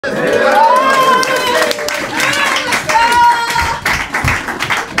Yes.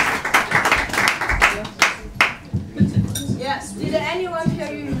 Did anyone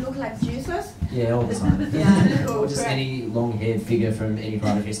tell you look like Jesus? Yeah, all the time. Yeah. Cool. Or just any long-haired figure from any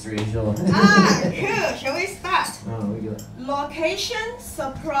part of history, sure. Cool. Shall we start? Oh, we got. Location: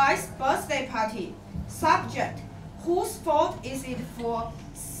 surprise birthday party. Subject: whose fault is it for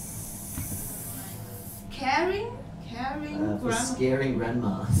scaring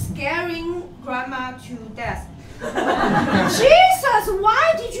grandma. Scaring grandma to death. Jesus,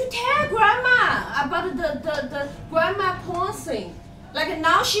 why did you tell grandma about the grandma porn thing? Like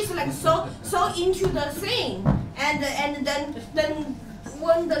now she's like so into the thing, and then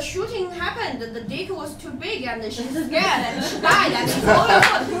when the shooting happened, the dick was too big and she's scared and she died. And it's all your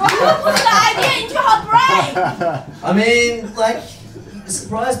fault. You put the idea into her brain. I mean, like,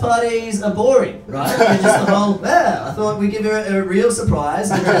 surprise parties are boring, right? They're just the whole, yeah, I thought we'd give her a real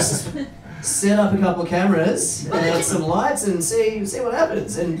surprise and just set up a couple of cameras and some lights and see what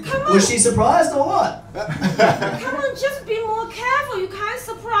happens. And was she surprised or what? Come on, just be more careful. You can't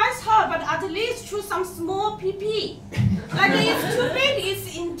surprise her, but at least choose some small PP. Like it's too big,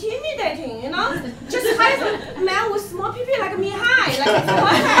 it's intimidating, you know? Just hire a man with small PP like me high. Like it's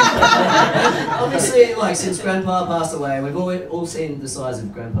Obviously, like since Grandpa passed away, we've all seen the size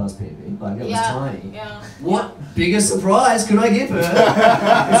of Grandpa's PP. Like it was tiny. Yeah. What bigger surprise could I give her? She's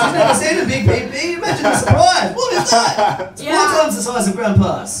never seen a big PP. Imagine the surprise. What is that? It's 4 times the size of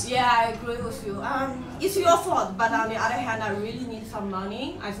Grandpa's. Yeah, I agree with you. It's your fault, but on the other hand, I really need some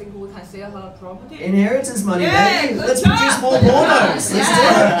money. I think we can sell her property. Inheritance money, yeah, baby. Good Let's job. produce more pornos. Let's do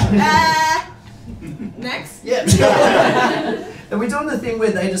it. Next? Yeah. Are we doing the thing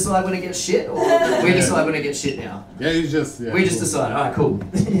where they decide when it gets shit, or we decide when it gets shit now? Yeah, you just... Yeah, we just decide, alright, cool.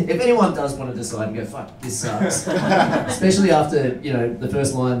 If anyone does want to decide and go, fuck, this sucks. Especially after, you know, the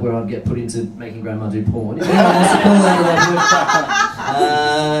first line where I'd get put into making grandma do porn. If anyone wants to call that,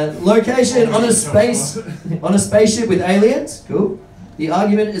 location on a spaceship with aliens. Cool. The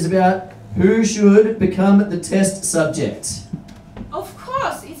argument is about who should become the test subject. Of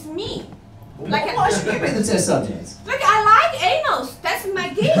course, it's me. Like, why should you be the test subject? Like I like anals. That's my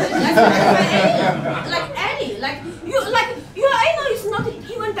game. That's my anal. Like Eddie. Like your anal is not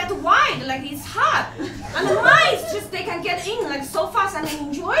even that wide. Like it's hard. And mine is just they can get in like so fast and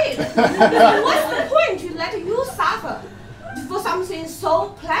enjoy it. What's the point to let you suffer for something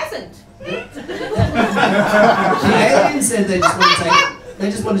so pleasant? The alien said they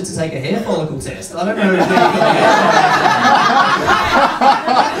just wanted to take a hair follicle test. I don't know if they got a hair.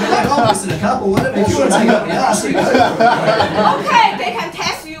 Like, I'll piss in a couple, whatever. If you want to take up the ass, you go. Okay, they can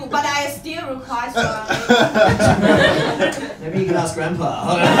test you, but I still require some. Maybe you can ask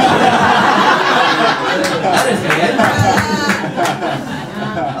Grandpa.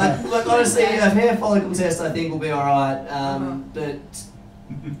 Look, honestly, a hair follicle test I think will be alright, but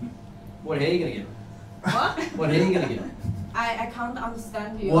what hair are you going to get? What? What hair are you going to get? I can't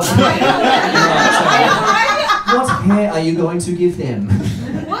understand you. What hair are you going to give them?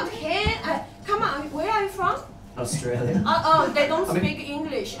 What hair? Come on, where are you from? Australia. Oh, they don't speak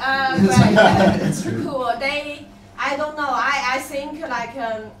English. That's true. Cool. I don't know. I think like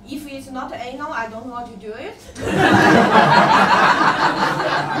if it's not anal, I don't know how to do it.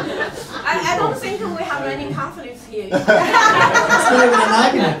 I don't think we have any conflicts here. It's not even an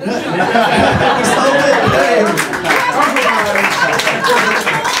argument. We solved it.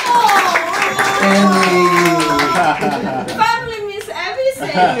 Family means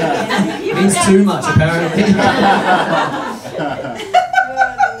everything. Means too much, apparently.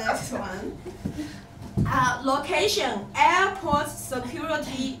 The next one. Location: airport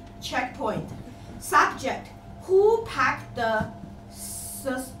security checkpoint. Subject: who packed the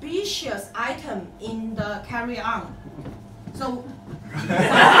suspicious item in the carry-on? So.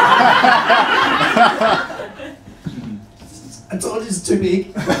 I told you it's too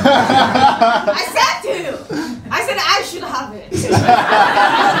big. I said to you. I said I should have it.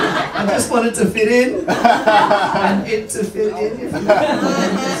 I just wanted to fit in, and it to fit in.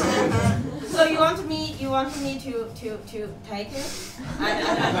 So you want me to take it?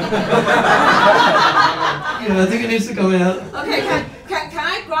 I think it needs to come out. Okay, can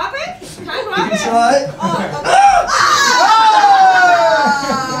I grab it? Can I grab You it? can try.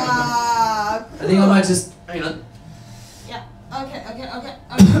 I think I might just hang on. Yeah. Okay.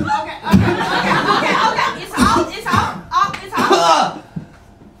 It's out.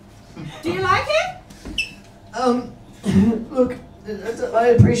 Do you like it? Look, I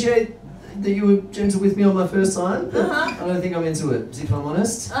appreciate that you were gentle with me on my first time. But Uh-huh. I don't think I'm into it, if I'm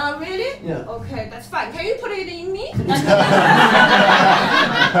honest. Really? Yeah. Okay, that's fine. Can you put it in me?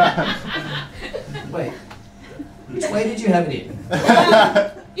 Wait. Which way did you have it in?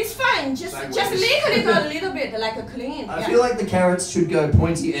 It's fine. Just lick it a little bit, like a clean. I feel like the carrots should go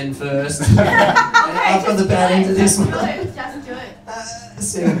pointy end first. Okay, I've got the bad end of this one. Just do it.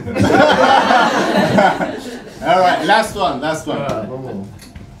 See. Alright, last one. Alright, one more.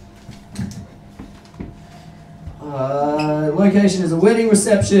 Location is a wedding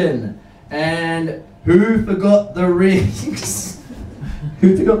reception. And who forgot the rings?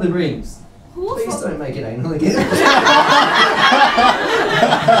 Who forgot the rings? Please don't make it anal again.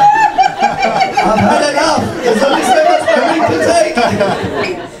 I've had enough. There's only so much for me to take.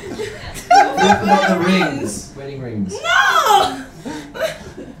 Who forgot the rings? Wedding rings. No!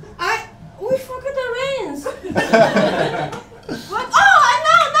 We forgot the rings. What? Oh,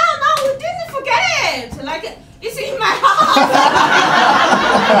 no, we didn't forget it. Like, it's in my house.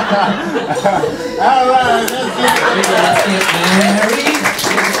 Alright, Let's get married.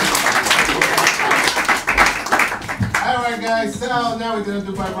 Alright guys, so now we're gonna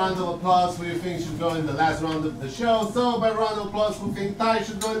do by round of applause who you think should go in the last round of the show. So by round of applause, who think Ty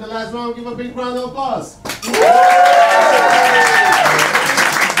should go in the last round, give a big round of applause.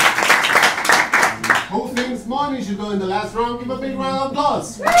 Who thinks Moni should go in the last round, give a big round of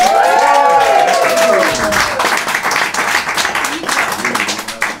applause.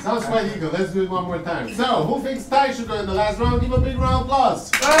 Sounds quite eager, let's do it one more time. So, who thinks Ty should go in the last round, give a big round of applause.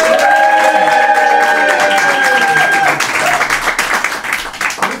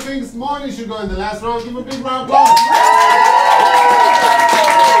 Who thinks Moni should go in the last round? Give a big round of applause.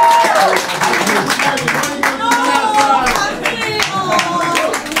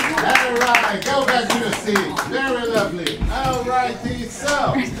 Alright, go back to your seat. Very lovely. Alrighty,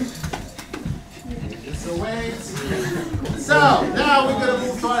 so. Just wait. So, now we're going to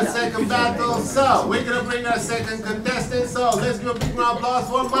move to our second battle. So, we're going to bring our second contestant. So, let's give a big round of applause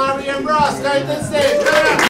for Mari and Ross. Guys, on stage.